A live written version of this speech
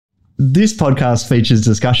This podcast features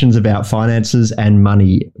discussions about finances and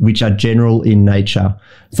money, which are general in nature.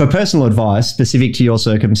 For personal advice specific to your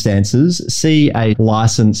circumstances, see a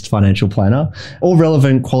licensed financial planner or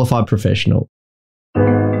relevant qualified professional.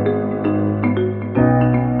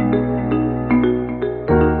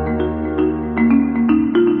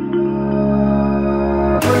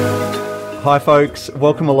 Hi folks,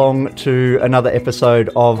 welcome along to another episode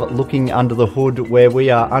of Looking Under the Hood, where we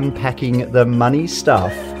are unpacking the money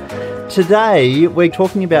stuff. Today, we're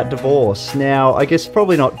talking about divorce. Now, I guess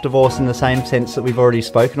probably not divorce in the same sense that we've already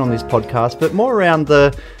spoken on this podcast, but more around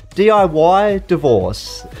the DIY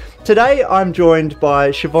divorce. Today, I'm joined by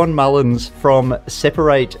Siobhan Mullins from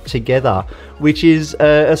Separate Together, which is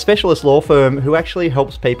a specialist law firm who actually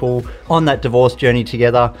helps people on that divorce journey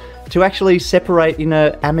together to actually separate in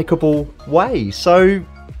an amicable way. So,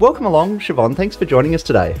 welcome along, Siobhan. Thanks for joining us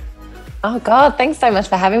today. Oh God, thanks so much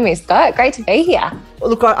for having me, Scott. Great to be here.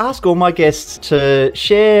 Look, I ask all my guests to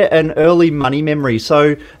share an early money memory.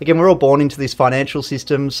 So again, we're all born into this financial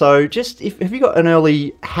system. So just, have you got an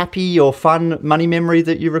early happy or fun money memory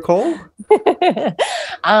that you recall? Okay,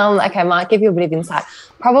 I might give you a bit of insight.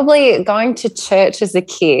 Probably going to church as a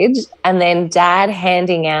kid and then Dad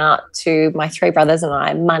handing out to my three brothers and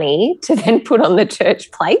I money to then put on the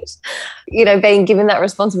church plate. You know, being given that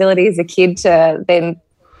responsibility as a kid to then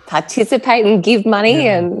participate and give money.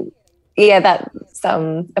 And that's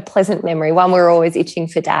a pleasant memory. One we're always itching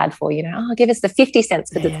for Dad for, give us the 50 cents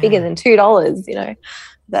because it's bigger than $2,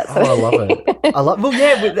 I love it. Well,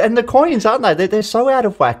 yeah, and the coins, aren't they? They're so out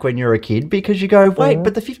of whack when you're a kid because you go, wait,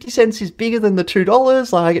 but the 50 cents is bigger than the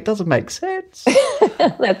 $2. Like, it doesn't make sense.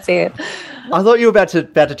 That's it. I thought you were about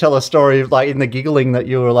to tell a story of, like, in the giggling that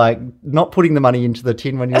you were, like, not putting the money into the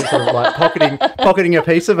tin when you were sort of, like, pocketing a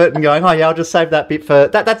piece of it and going, oh, yeah, I'll just save that bit for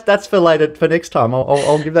that's for later, for next time.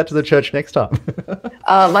 I'll give that to the church next time.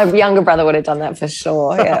 My younger brother would have done that for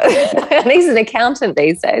sure, yeah. And he's an accountant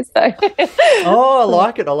these days, so. Oh, I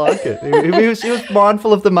like it. He was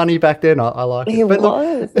mindful of the money back then. I like it. He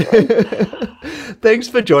was. Thanks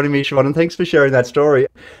for joining me, Siobhan, and thanks for sharing that story.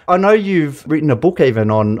 I know you've written a book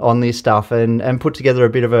even on this stuff and put together a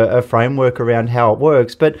bit of a framework around how it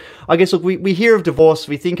works. But I guess, look, we hear of divorce,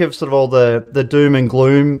 we think of sort of all the doom and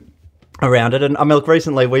gloom around it. And I mean, look,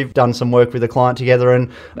 recently we've done some work with a client together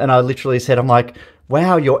and I literally said, I'm like,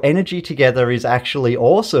 wow, your energy together is actually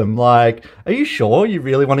awesome. Like, are you sure you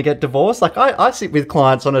really want to get divorced? Like, I sit with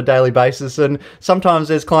clients on a daily basis and sometimes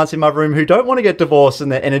there's clients in my room who don't want to get divorced and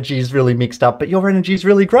their energy is really mixed up, but your energy is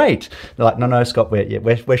really great. They're like, no, Scott,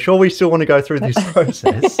 we're sure we still want to go through this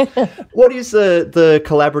process. What is the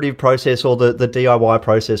collaborative process or the DIY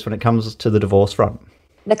process when it comes to the divorce front?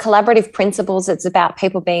 The collaborative principles, it's about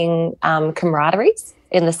people being camaraderies,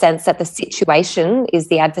 in the sense that the situation is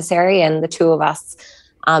the adversary and the two of us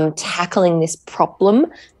tackling this problem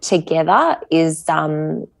together is,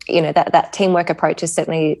 that teamwork approach is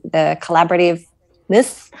certainly the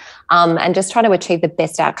collaborativeness and just trying to achieve the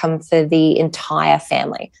best outcome for the entire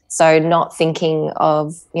family. So not thinking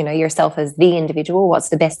of, yourself as the individual, what's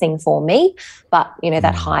the best thing for me, but,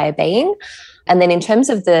 that higher being. And then in terms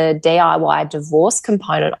of the DIY divorce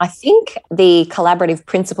component, I think the collaborative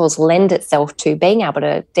principles lend itself to being able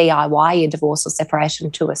to DIY your divorce or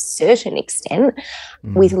separation to a certain extent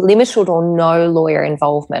with limited or no lawyer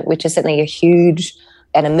involvement, which is certainly a huge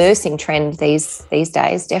and immersing trend these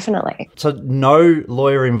days, definitely. So no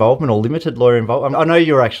lawyer involvement or limited lawyer involvement. I know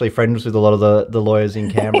you're actually friends with a lot of the lawyers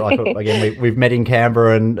in Canberra. Again, we've met in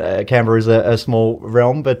Canberra, and Canberra is a small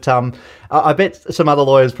realm, but I bet some other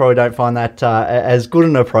lawyers probably don't find that as good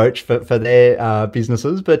an approach for their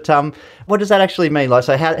businesses. But what does that actually mean? Like,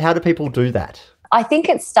 so how do people do that? I think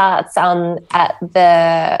it starts at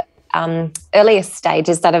the earliest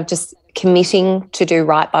stages that of just committing to do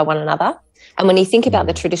right by one another. And when you think about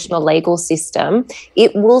the traditional legal system,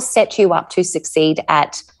 it will set you up to succeed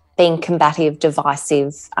at being combative,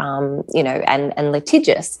 divisive, and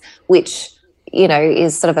litigious, which,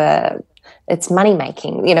 is sort of it's money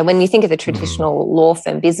making. When you think of the traditional law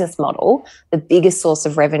firm business model, the biggest source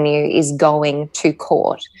of revenue is going to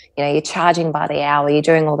court. You're charging by the hour, you're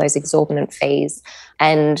doing all those exorbitant fees.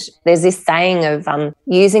 And there's this saying of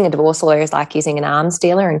using a divorce lawyer is like using an arms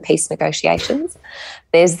dealer in peace negotiations.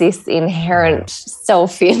 There's this inherent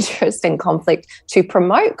self-interest and conflict to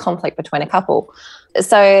promote conflict between a couple.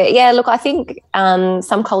 So, yeah, look, I think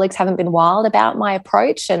some colleagues haven't been wild about my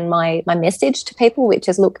approach and my message to people, which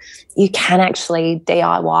is, look, you can actually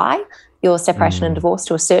DIY your separation and divorce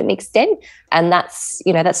to a certain extent. And that's,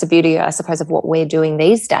 that's the beauty, I suppose, of what we're doing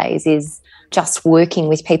these days is just working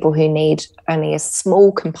with people who need only a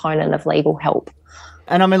small component of legal help.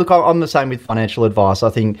 And I mean, look, I'm the same with financial advice. I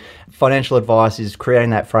think financial advice is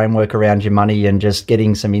creating that framework around your money and just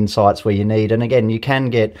getting some insights where you need. And again, you can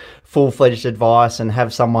get full-fledged advice and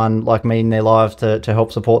have someone like me in their lives to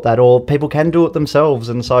help support that, or people can do it themselves.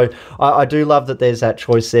 And so I do love that there's that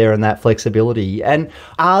choice there and that flexibility. And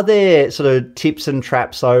are there sort of tips and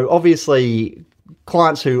traps? So obviously,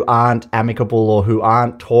 clients who aren't amicable or who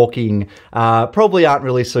aren't talking probably aren't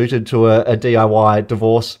really suited to a DIY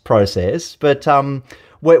divorce process. But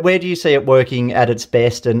where do you see it working at its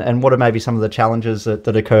best, and what are maybe some of the challenges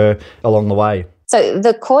that occur along the way? So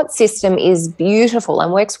the court system is beautiful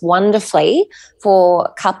and works wonderfully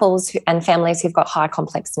for couples and families who've got high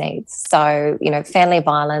complex needs. So, family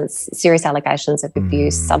violence, serious allegations of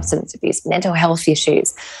abuse, substance abuse, mental health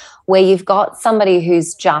issues, where you've got somebody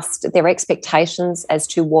who's just, their expectations as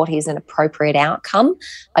to what is an appropriate outcome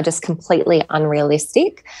are just completely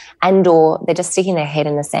unrealistic, and or they're just sticking their head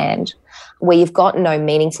in the sand. Where you've got no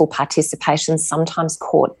meaningful participation, sometimes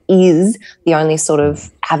court is the only sort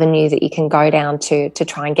of avenue that you can go down to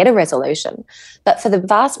try and get a resolution. But for the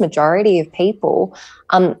vast majority of people,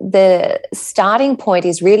 the starting point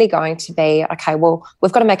is really going to be, okay, well,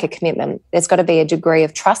 we've got to make a commitment. There's got to be a degree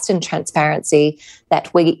of trust and transparency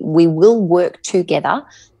that we will work together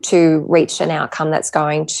to reach an outcome that's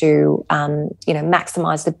going to,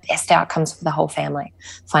 maximise the best outcomes for the whole family,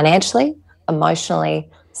 financially, emotionally,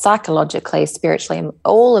 psychologically, spiritually,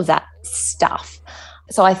 all of that stuff.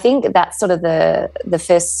 So I think that's sort of the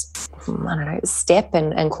first, step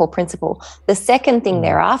and core principle. The second thing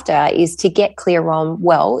thereafter is to get clear on,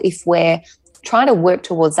 well, if we're trying to work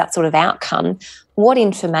towards that sort of outcome, what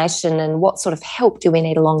information and what sort of help do we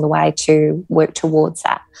need along the way to work towards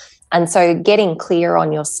that? And so getting clear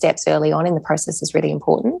on your steps early on in the process is really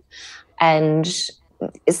important. And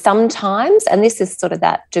sometimes, and this is sort of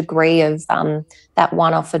that degree of that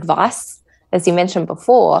one-off advice, as you mentioned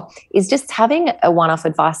before, is just having a one-off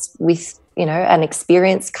advice with, an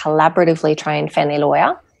experienced, collaboratively trained family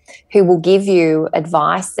lawyer who will give you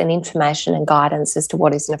advice and information and guidance as to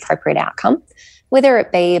what is an appropriate outcome, whether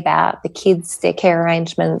it be about the kids, their care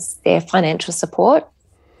arrangements, their financial support,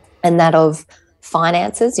 and that of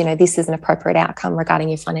finances. This is an appropriate outcome regarding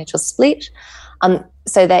your financial split,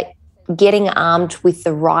 so that getting armed with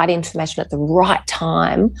the right information at the right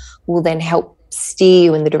time will then help steer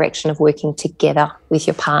you in the direction of working together with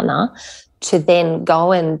your partner to then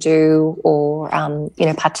go and do or,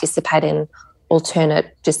 participate in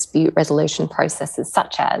alternate dispute resolution processes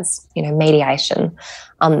such as, mediation,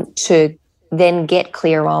 to then get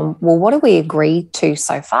clear on, well, what do we agree to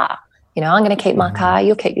so far? I'm going to keep my car,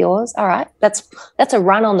 you'll keep yours. All right, that's a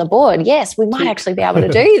run on the board. Yes, we might actually be able to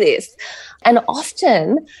do this. And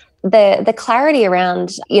often the clarity around,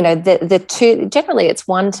 the two, generally it's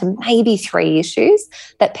 1 to maybe 3 issues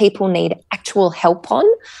that people need actual help on.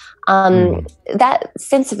 That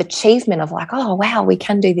sense of achievement of like, oh, wow, we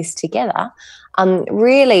can do this together,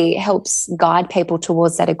 really helps guide people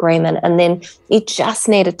towards that agreement. And then you just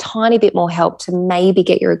need a tiny bit more help to maybe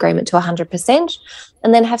get your agreement to 100%,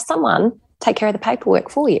 and then have someone take care of the paperwork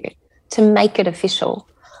for you to make it official.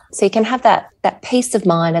 So you can have that peace of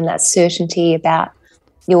mind and that certainty about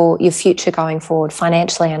your future going forward,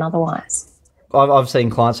 financially and otherwise. I've seen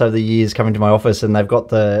clients over the years come into my office and they've got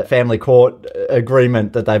the family court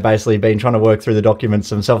agreement that they've basically been trying to work through the documents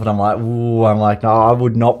themselves. And I'm like, no, I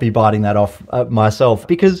would not be biting that off myself,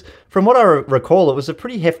 because from what I recall, it was a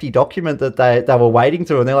pretty hefty document that they were wading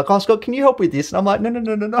through, and they're like, oh, Scott, can you help with this? And I'm like, no.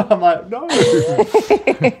 I'm like, no.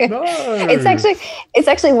 No. It's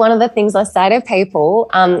actually one of the things I say to people,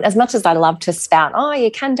 as much as I love to spout, oh,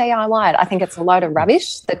 you can DIY it, I think it's a load of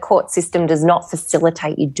rubbish. The court system does not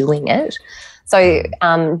facilitate you doing it. So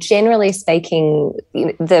generally speaking,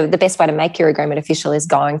 the best way to make your agreement official is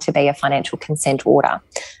going to be a financial consent order.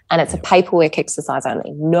 And it's a paperwork exercise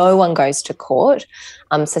only. No one goes to court.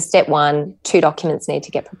 So step 1, 2 documents need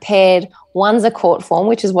to get prepared. One's a court form,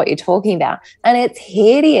 which is what you're talking about. And it's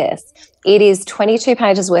hideous. It is 22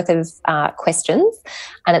 pages worth of questions,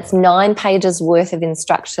 and it's 9 pages worth of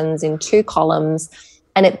instructions in 2 columns.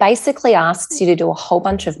 And it basically asks you to do a whole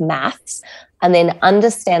bunch of maths and then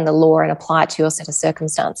understand the law and apply it to your set of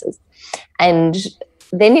circumstances. And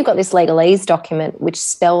then you've got this legalese document which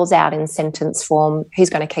spells out in sentence form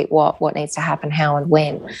who's going to keep what needs to happen, how and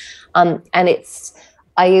when.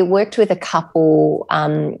 I worked with a couple,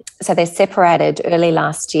 so they separated early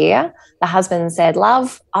last year. The husband said,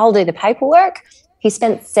 love, I'll do the paperwork. He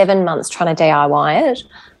spent 7 months trying to DIY it.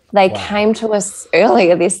 They came to us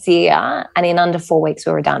earlier this year, and in under 4 weeks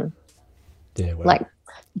we were done. Yeah, well.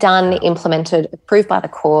 Done, implemented, approved by the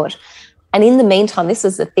court. And in the meantime, this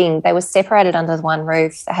is the thing, they were separated under one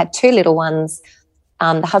roof. They had 2 little ones.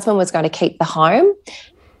 the husband was going to keep the home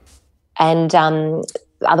and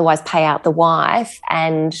otherwise pay out the wife.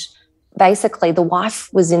 And basically the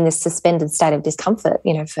wife was in this suspended state of discomfort,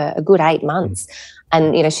 for a good 8 months.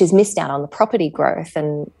 And, she's missed out on the property growth.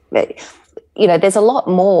 And, there's a lot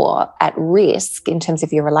more at risk in terms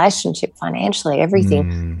of your relationship financially,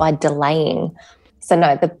 everything by delaying. So,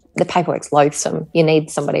 no, the paperwork's loathsome. You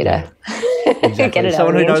need somebody to exactly. get it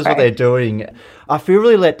Someone out who knows what they're doing. I feel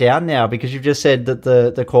really let down now because you've just said that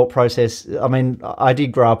the court process, I mean, I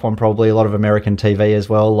did grow up on probably a lot of American TV as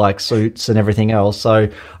well, like Suits and everything else. So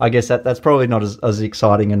I guess that's probably not as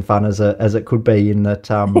exciting and fun as it could be in that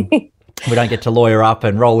we don't get to lawyer up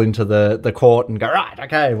and roll into the court and go, right,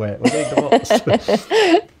 okay, we're getting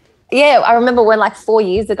divorced. Yeah, I remember when 4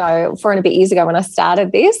 and a bit years ago when I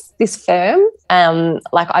started this firm,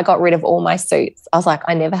 I got rid of all my suits. I was like,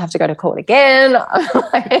 I never have to go to court again.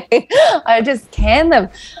 I just can them.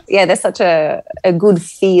 Yeah, there's such a good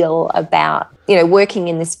feel about, working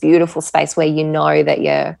in this beautiful space where you know that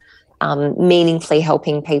you're meaningfully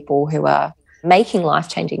helping people who are making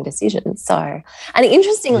life-changing decisions. So, and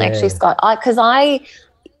interestingly, actually, Scott,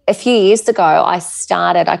 a few years ago,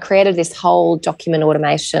 I created this whole document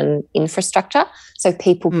automation infrastructure so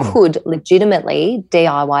people could legitimately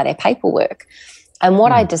DIY their paperwork. And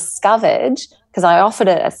what I discovered, because I offered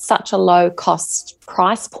it at such a low cost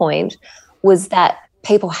price point, was that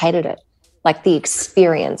people hated it, like the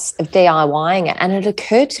experience of DIYing it. And it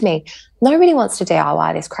occurred to me, nobody wants to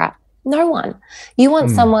DIY this crap. No one. You want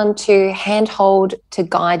someone to handhold, to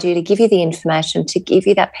guide you, to give you the information, to give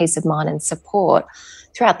you that peace of mind and support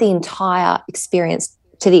throughout the entire experience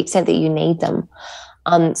to the extent that you need them.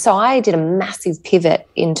 So I did a massive pivot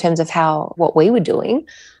in terms of what we were doing.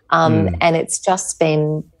 And it's just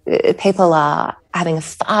been, people are having a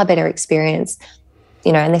far better experience,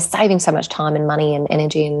 and they're saving so much time and money and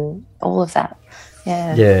energy and all of that.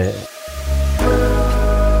 Yeah. Yeah.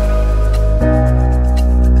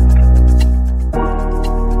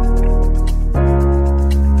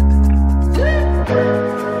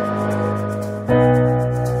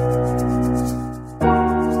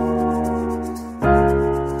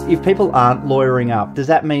 If people aren't lawyering up, does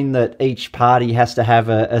that mean that each party has to have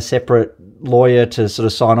a separate lawyer to sort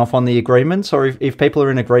of sign off on the agreements? Or if people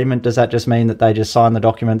are in agreement, does that just mean that they just sign the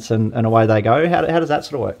documents and away they go? How does that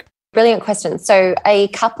sort of work? Brilliant question. So a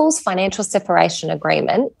couple's financial separation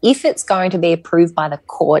agreement, if it's going to be approved by the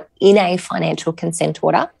court in a financial consent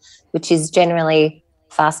order, which is generally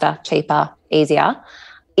faster, cheaper, easier,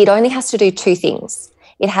 it only has to do two things.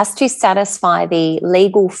 It has to satisfy the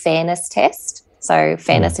legal fairness test, so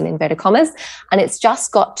fairness in inverted commas, and it's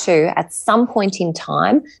just got to, at some point in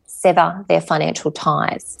time, sever their financial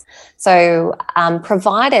ties. So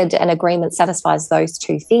provided an agreement satisfies those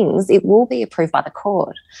two things, it will be approved by the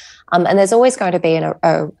court. And there's always going to be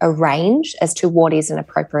a range as to what is an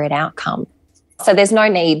appropriate outcome. So there's no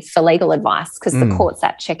need for legal advice because the court's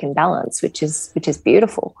that check and balance, which is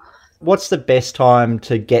beautiful. What's the best time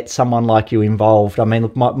to get someone like you involved? I mean,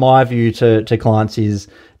 look, my view to clients is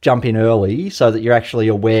jump in early so that you're actually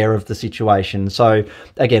aware of the situation. So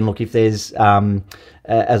again, look, if there's,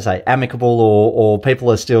 as I say, amicable or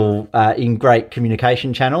people are still in great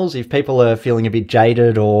communication channels, if people are feeling a bit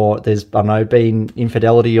jaded or there's, I don't know, been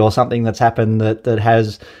infidelity or something that's happened that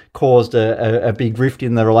has caused a big rift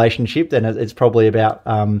in the relationship, then it's probably about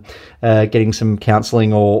getting some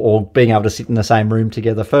counselling or being able to sit in the same room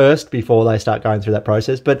together first before they start going through that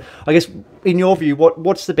process. But I guess, in your view,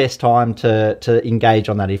 what's the best time to engage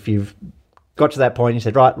on that? If you've got to that point, you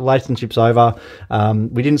said, right, relationship's over,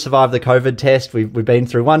 we didn't survive the COVID test, we've been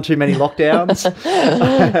through one too many lockdowns.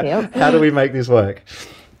 How do we make this work?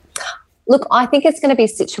 Look, I think it's going to be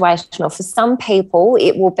situational. For some people,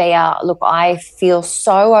 it will be look, I feel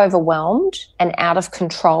so overwhelmed and out of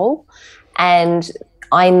control and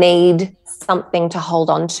I need something to hold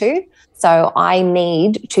on to. So I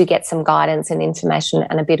need to get some guidance and information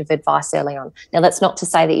and a bit of advice early on. Now, that's not to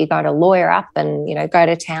say that you go to lawyer up and, go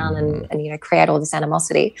to town and create all this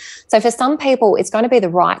animosity. So for some people, it's going to be the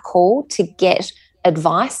right call to get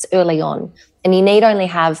advice early on. And you need only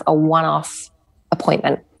have a one-off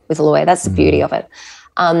appointment with a lawyer. That's the beauty of it.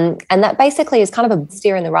 And that basically is kind of a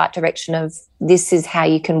steer in the right direction of this is how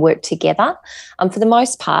you can work together. For the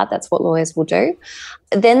most part, that's what lawyers will do.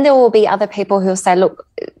 Then there will be other people who will say, look,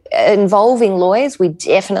 involving lawyers, we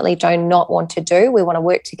definitely do not want to do. We want to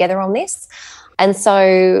work together on this. And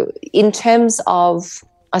so in terms of,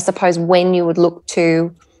 I suppose, when you would look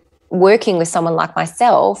to working with someone like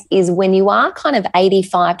myself is when you are kind of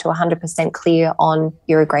 85 to 100% clear on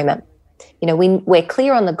your agreement. we're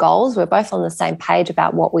clear on the goals. We're both on the same page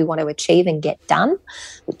about what we want to achieve and get done.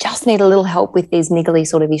 We just need a little help with these niggly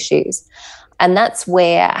sort of issues. And that's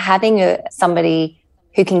where having somebody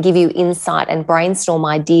who can give you insight and brainstorm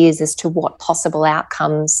ideas as to what possible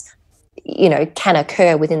outcomes, can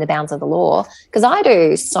occur within the bounds of the law. Because I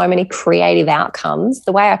do so many creative outcomes.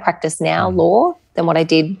 The way I practice now law than what I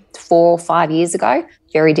did 4 or 5 years ago,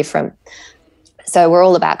 very different. So we're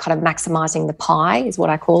all about kind of maximising the pie is what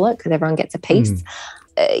I call it, because everyone gets a piece,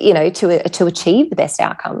 to achieve the best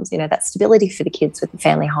outcomes, that stability for the kids with the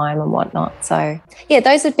family home and whatnot. So,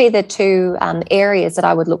 those would be the two areas that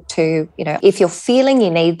I would look to, if you're feeling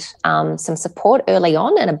you need some support early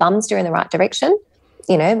on and a bum steer in the right direction,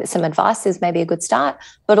 some advice is maybe a good start,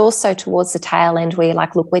 but also towards the tail end where you're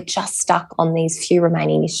like, look, we're just stuck on these few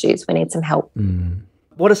remaining issues. We need some help.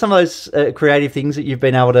 What are some of those creative things that you've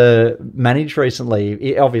been able to manage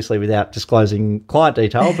recently? Obviously, without disclosing client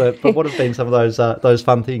detail, but what have been some of those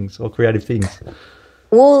fun things or creative things?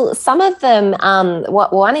 Well, some of them,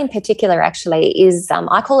 one in particular actually is,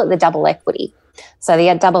 I call it the double equity. So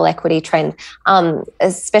the double equity trend,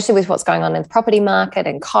 especially with what's going on in the property market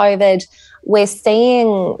and COVID, we're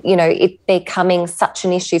seeing, it becoming such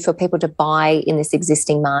an issue for people to buy in this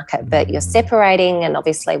existing market. But you're separating, and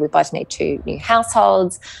obviously we both need 2 new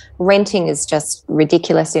households. Renting is just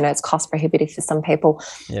ridiculous. It's cost prohibitive for some people.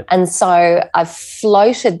 Yep. And so I've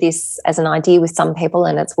floated this as an idea with some people,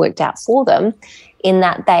 and it's worked out for them in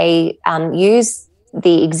that they use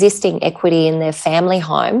the existing equity in their family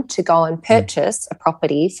home to go and purchase a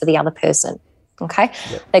property for the other person. Okay.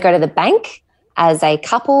 Yep. They go to the bank as a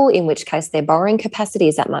couple, in which case their borrowing capacity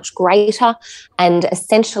is that much greater. And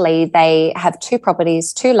essentially they have 2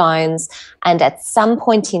 properties, 2 loans, and at some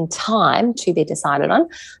point in time, to be decided on,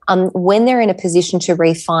 when they're in a position to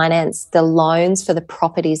refinance the loans for the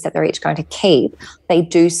properties that they're each going to keep, they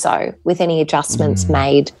do so with any adjustments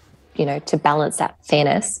made, to balance that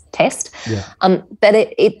fairness test. Yeah. But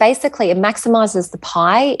it basically, it maximises the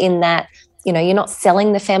pie in that, you're not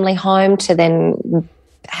selling the family home to then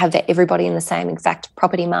have everybody in the same exact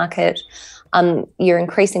property market. You're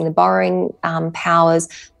increasing the borrowing powers,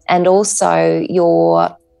 and also you're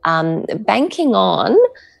banking on,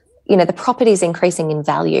 the property's increasing in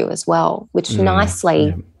value as well, which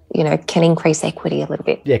nicely can increase equity a little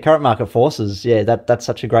bit. Yeah, current market forces. Yeah, that's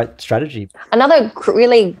such a great strategy. Another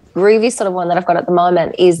really groovy sort of one that I've got at the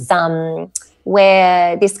moment is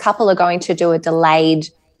where this couple are going to do a delayed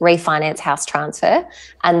refinance house transfer,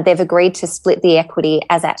 and they've agreed to split the equity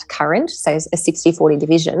as at current, so a 60-40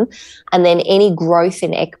 division, and then any growth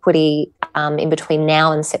in equity in between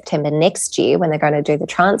now and September next year when they're going to do the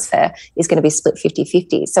transfer is going to be split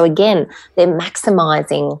 50-50. So again, they're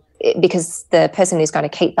maximising, because the person who's going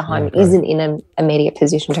to keep the home isn't in an immediate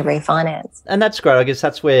position to refinance. And that's great. I guess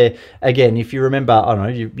that's where, again, if you remember, I don't know,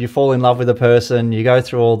 you fall in love with a person, you go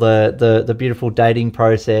through all the beautiful dating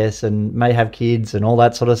process and may have kids and all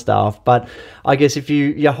that sort of stuff. But I guess if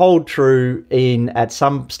you hold true at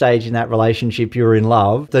some stage in that relationship, you're in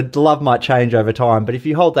love, the love might change over time. But if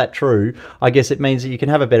you hold that true, I guess it means that you can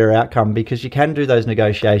have a better outcome, because you can do those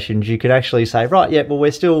negotiations. You can actually say, right, yeah, well,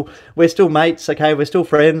 we're still mates, okay, we're still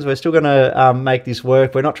friends, we're still going to make this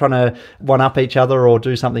work. We're not trying to one-up each other or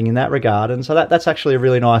do something in that regard. And so that's actually a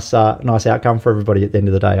really nice outcome for everybody at the end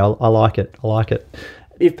of the day. I like it.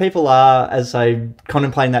 If people are, as they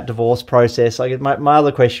contemplating that divorce process, my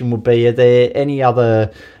other question would be, are there any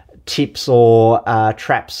other tips or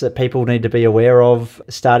traps that people need to be aware of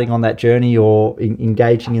starting on that journey or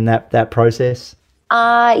engaging in that process?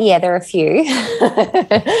 Yeah, there are a few.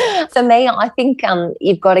 For me, I think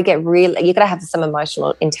you've got to have some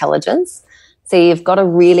emotional intelligence. So you've got to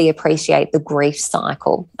really appreciate the grief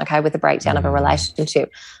cycle, okay, with the breakdown of a relationship.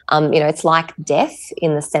 It's like death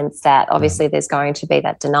in the sense that obviously there's going to be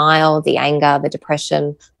that denial, the anger, the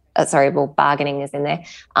depression. Bargaining is in there,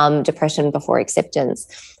 depression before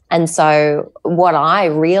acceptance. And so what I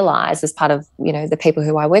realise as part of, the people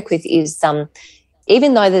who I work with is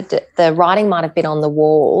even though the writing might have been on the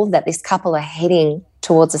wall that this couple are heading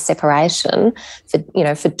towards a separation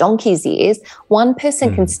for donkey's years, one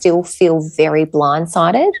person can still feel very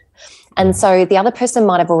blindsided. And so the other person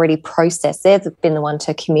might have already processed, they've been the one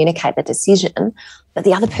to communicate the decision, but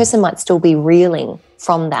the other person might still be reeling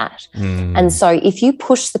from that. And so if you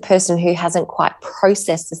push the person who hasn't quite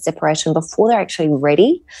processed the separation before they're actually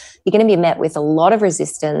ready, you're going to be met with a lot of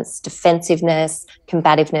resistance, defensiveness,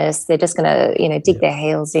 combativeness. They're just going to, dig their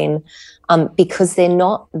heels in because they're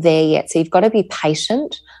not there yet. So you've got to be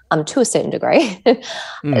patient to a certain degree.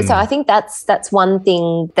 So I think that's one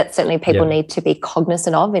thing that certainly people need to be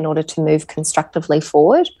cognizant of in order to move constructively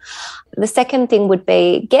forward. The second thing would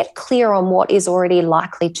be get clear on what is already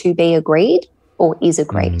likely to be agreed or is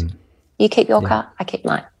agreed. You keep your car, I keep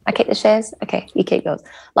mine. I keep the shares, okay, you keep yours.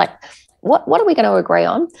 Like, what are we going to agree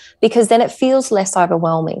on? Because then it feels less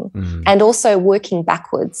overwhelming. And also working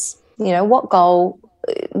backwards, what goal,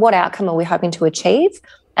 what outcome are we hoping to achieve?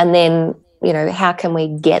 And then, how can we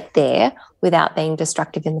get there without being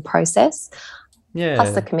destructive in the process? Yeah.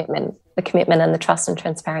 Plus the commitment and the trust and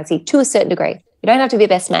transparency to a certain degree. You don't have to be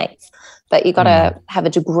best mates, but you've got to have a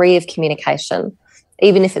degree of communication,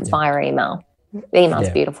 even if it's via email. Email's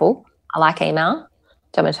beautiful. I like email.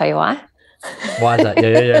 Do you want me to tell you why? Why is that?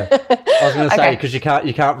 Yeah. I was going to say, because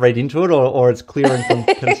you can't read into it or it's clear and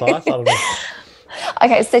concise. I don't know.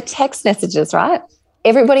 Okay, so text messages, right?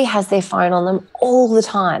 Everybody has their phone on them all the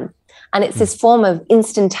time. And it's this form of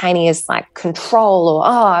instantaneous control or,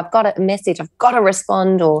 I've got a message, I've got to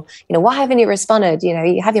respond, or, why haven't you responded?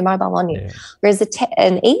 You have your mobile on you. Yeah. Whereas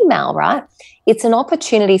an email, right, it's an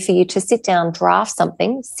opportunity for you to sit down, draft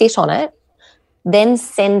something, sit on it, then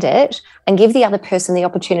send it and give the other person the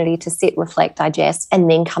opportunity to sit, reflect, digest, and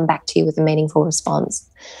then come back to you with a meaningful response.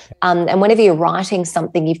 And whenever you're writing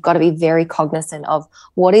something, you've got to be very cognizant of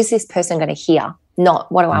what is this person going to hear,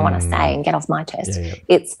 not what do I want to say and get off my chest. Yeah.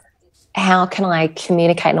 It's how can I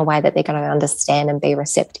communicate in a way that they're going to understand and be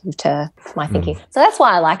receptive to my thinking. So that's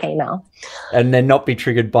why I like email. And then not be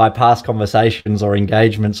triggered by past conversations or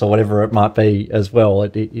engagements or whatever it might be as well.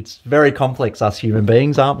 It's very complex, us human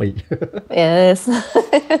beings, aren't we? Yes.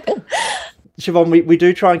 Siobhan, we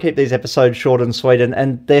do try and keep these episodes short and sweet,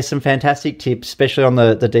 and there's some fantastic tips, especially on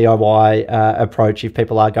the DIY approach if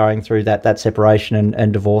people are going through that separation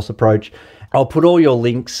and divorce approach. I'll put all your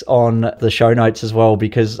links on the show notes as well,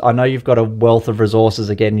 because I know you've got a wealth of resources.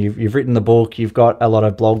 Again, you've written the book, you've got a lot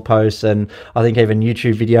of blog posts, and I think even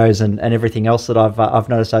YouTube videos and everything else that I've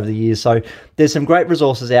noticed over the years. So there's some great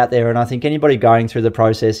resources out there, and I think anybody going through the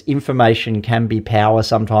process, information can be power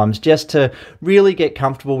sometimes, just to really get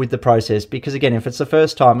comfortable with the process. Because again, if it's the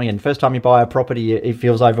first time you buy a property, it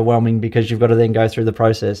feels overwhelming because you've got to then go through the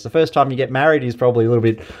process. The first time you get married is probably a little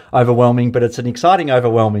bit overwhelming, but it's an exciting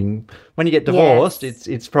overwhelming. When you get divorced,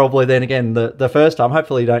 it's probably then again the first time.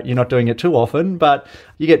 Hopefully you're not doing it too often, but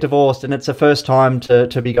you get divorced and it's the first time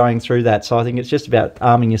to be going through that. So I think it's just about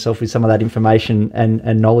arming yourself with some of that information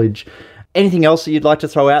and knowledge. Anything else that you'd like to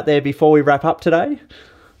throw out there before we wrap up today?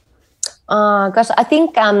 I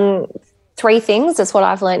think 3 things. That's what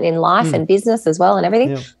I've learned in life and business as well and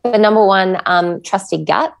everything. Yeah. But number 1, trust your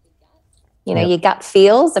gut. Your gut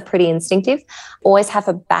feels are pretty instinctive. Always have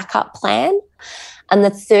a backup plan. And the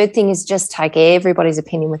third thing is just take everybody's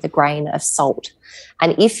opinion with a grain of salt.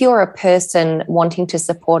 And if you're a person wanting to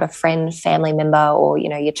support a friend, family member, or,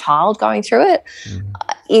 your child going through it,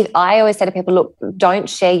 I always say to people, look, don't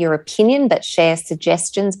share your opinion, but share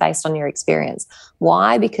suggestions based on your experience.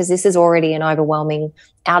 Why? Because this is already an overwhelming,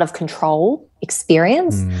 out of control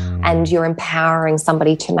experience, and you're empowering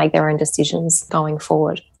somebody to make their own decisions going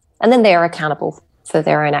forward. And then they're accountable for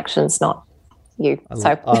their own actions, not you.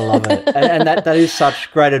 I love it. And that is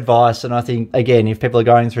such great advice. And I think, again, if people are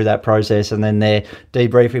going through that process and then they're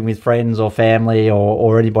debriefing with friends or family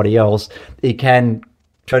or anybody else, it can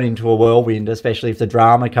turn into a whirlwind, especially if the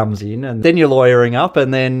drama comes in. And then you're lawyering up,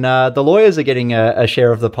 and then the lawyers are getting a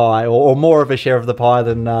share of the pie or more of a share of the pie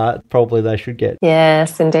than probably they should get.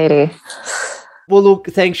 Yes, indeedy. Well, look,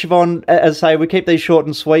 thanks, Siobhan. As I say, we keep these short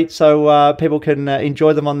and sweet so people can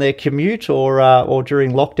enjoy them on their commute or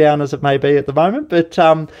during lockdown, as it may be at the moment. But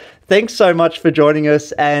thanks so much for joining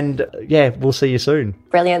us, and we'll see you soon.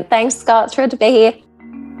 Brilliant. Thanks, Scott. Thrilled to be here.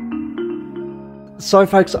 So,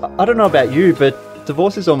 folks, I don't know about you, but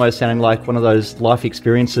divorce is almost sounding like one of those life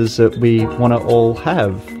experiences that we want to all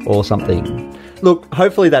have or something. Look,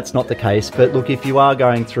 hopefully that's not the case, but look, if you are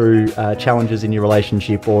going through challenges in your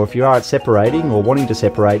relationship, or if you are separating or wanting to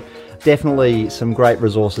separate, definitely some great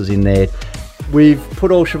resources in there. We've put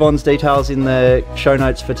all Siobhan's details in the show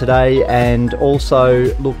notes for today, and also,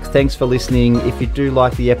 look, thanks for listening. If you do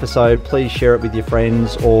like the episode, please share it with your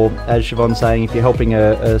friends, or as Siobhan's saying, if you're helping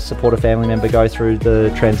support a family member go through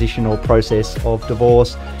the transition or process of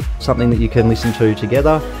divorce, something that you can listen to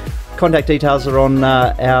together. Contact details are on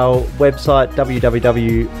our website,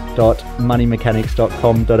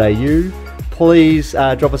 www.moneymechanics.com.au. please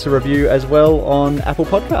drop us a review as well on Apple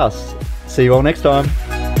Podcasts. See you all next time.